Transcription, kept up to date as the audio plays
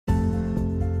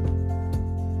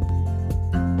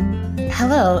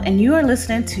Hello, and you are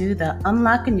listening to the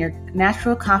Unlocking Your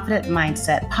Natural Confident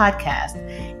Mindset podcast.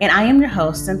 And I am your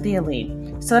host, Cynthia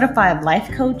Lee, certified life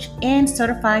coach and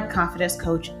certified confidence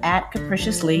coach at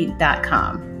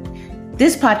capriciously.com.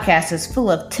 This podcast is full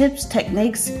of tips,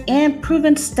 techniques, and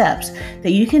proven steps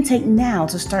that you can take now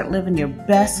to start living your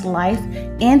best life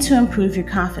and to improve your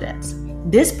confidence.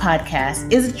 This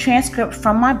podcast is a transcript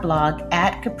from my blog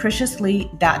at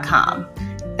capriciously.com.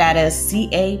 That is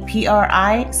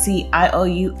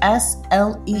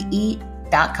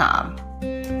capriciouslee.com.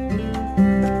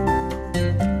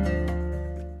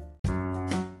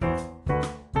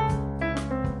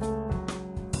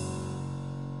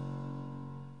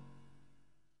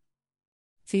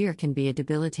 Fear can be a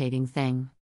debilitating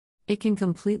thing. It can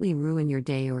completely ruin your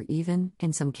day or even,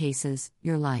 in some cases,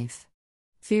 your life.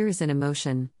 Fear is an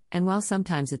emotion, and while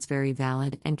sometimes it's very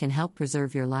valid and can help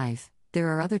preserve your life, there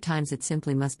are other times it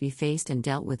simply must be faced and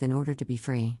dealt with in order to be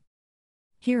free.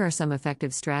 Here are some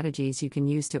effective strategies you can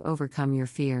use to overcome your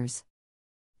fears.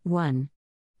 1.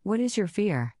 What is your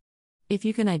fear? If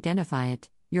you can identify it,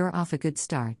 you're off a good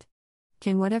start.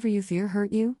 Can whatever you fear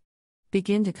hurt you?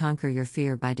 Begin to conquer your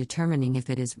fear by determining if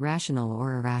it is rational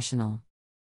or irrational.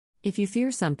 If you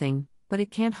fear something, but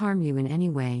it can't harm you in any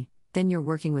way, then you're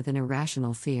working with an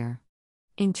irrational fear.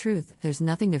 In truth, there's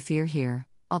nothing to fear here,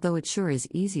 although it sure is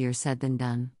easier said than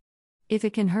done. If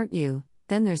it can hurt you,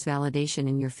 then there's validation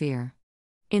in your fear.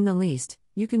 In the least,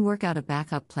 you can work out a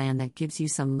backup plan that gives you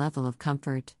some level of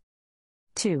comfort.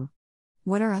 2.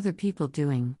 What are other people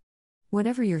doing?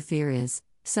 Whatever your fear is,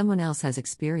 someone else has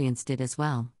experienced it as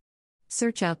well.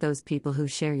 Search out those people who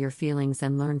share your feelings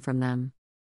and learn from them.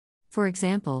 For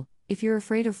example, if you're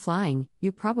afraid of flying,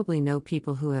 you probably know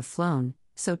people who have flown,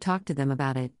 so talk to them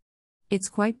about it. It's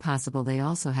quite possible they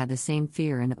also had the same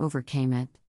fear and overcame it.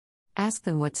 Ask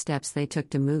them what steps they took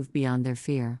to move beyond their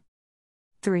fear.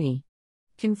 3.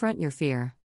 Confront your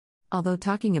fear. Although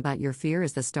talking about your fear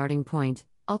is the starting point,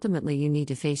 ultimately you need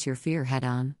to face your fear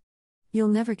head-on. You'll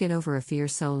never get over a fear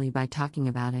solely by talking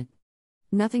about it.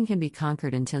 Nothing can be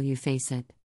conquered until you face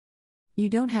it. You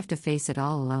don't have to face it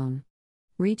all alone.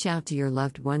 Reach out to your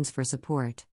loved ones for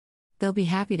support. They'll be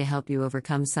happy to help you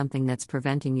overcome something that's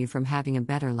preventing you from having a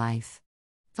better life.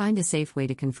 Find a safe way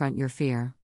to confront your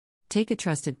fear. Take a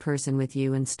trusted person with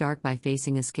you and start by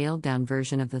facing a scaled-down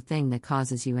version of the thing that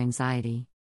causes you anxiety.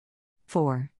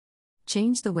 4.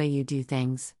 Change the way you do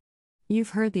things.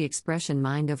 You've heard the expression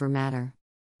mind over matter.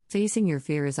 Facing your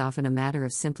fear is often a matter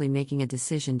of simply making a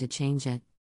decision to change it.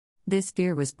 This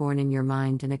fear was born in your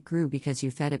mind and it grew because you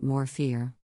fed it more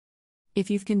fear. If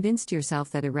you've convinced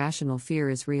yourself that irrational fear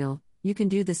is real, you can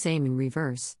do the same in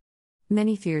reverse.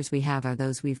 Many fears we have are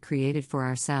those we've created for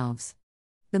ourselves.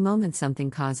 The moment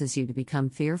something causes you to become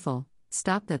fearful,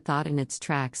 stop that thought in its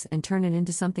tracks and turn it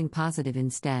into something positive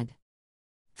instead.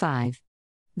 5.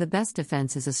 The best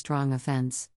defense is a strong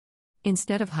offense.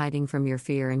 Instead of hiding from your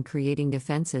fear and creating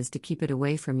defenses to keep it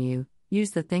away from you,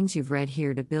 use the things you've read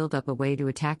here to build up a way to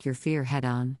attack your fear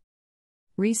head-on.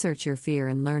 Research your fear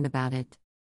and learn about it.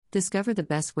 Discover the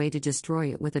best way to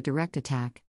destroy it with a direct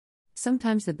attack.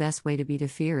 Sometimes the best way to beat a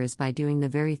fear is by doing the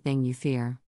very thing you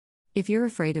fear. If you're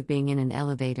afraid of being in an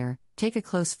elevator, take a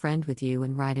close friend with you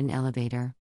and ride an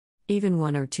elevator. Even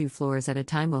 1 or 2 floors at a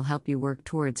time will help you work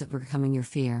towards overcoming your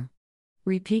fear.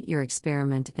 Repeat your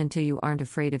experiment until you aren't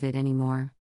afraid of it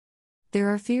anymore. There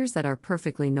are fears that are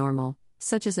perfectly normal,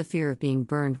 such as a fear of being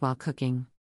burned while cooking.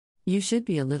 You should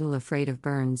be a little afraid of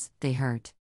burns, they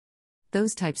hurt.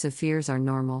 Those types of fears are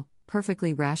normal,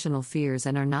 perfectly rational fears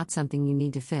and are not something you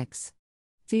need to fix.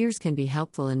 Fears can be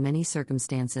helpful in many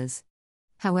circumstances.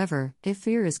 However, if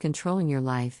fear is controlling your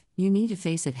life, you need to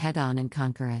face it head-on and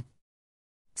conquer it.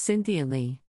 Cynthia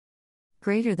Lee.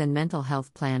 Greater Than Mental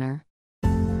Health Planner.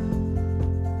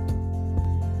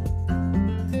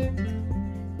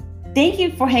 Thank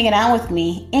you for hanging out with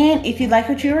me. And if you like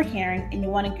what you are hearing and you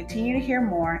want to continue to hear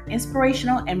more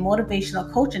inspirational and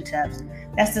motivational coaching tips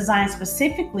that's designed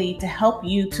specifically to help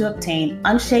you to obtain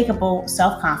unshakable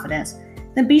self-confidence,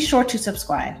 then be sure to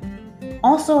subscribe.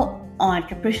 Also on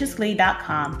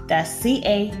capriciously.com, that's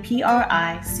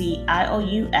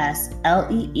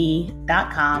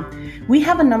capriciouslee.com, we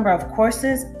have a number of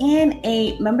courses and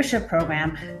a membership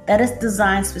program that is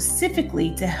designed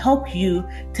specifically to help you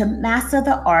to master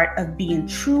the art of being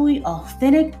truly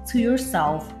authentic to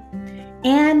yourself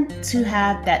and to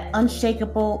have that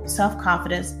unshakable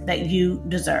self-confidence that you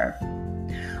deserve.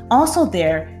 Also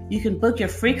there, you can book your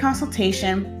free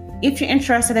consultation if you're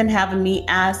interested in having me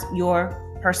as your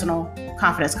personal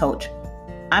confidence coach.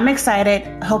 I'm excited.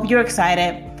 I hope you're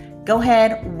excited. Go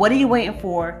ahead. What are you waiting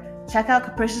for? Check out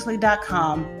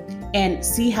capriciously.com and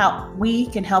see how we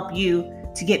can help you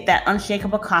to get that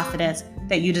unshakable confidence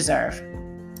that you deserve.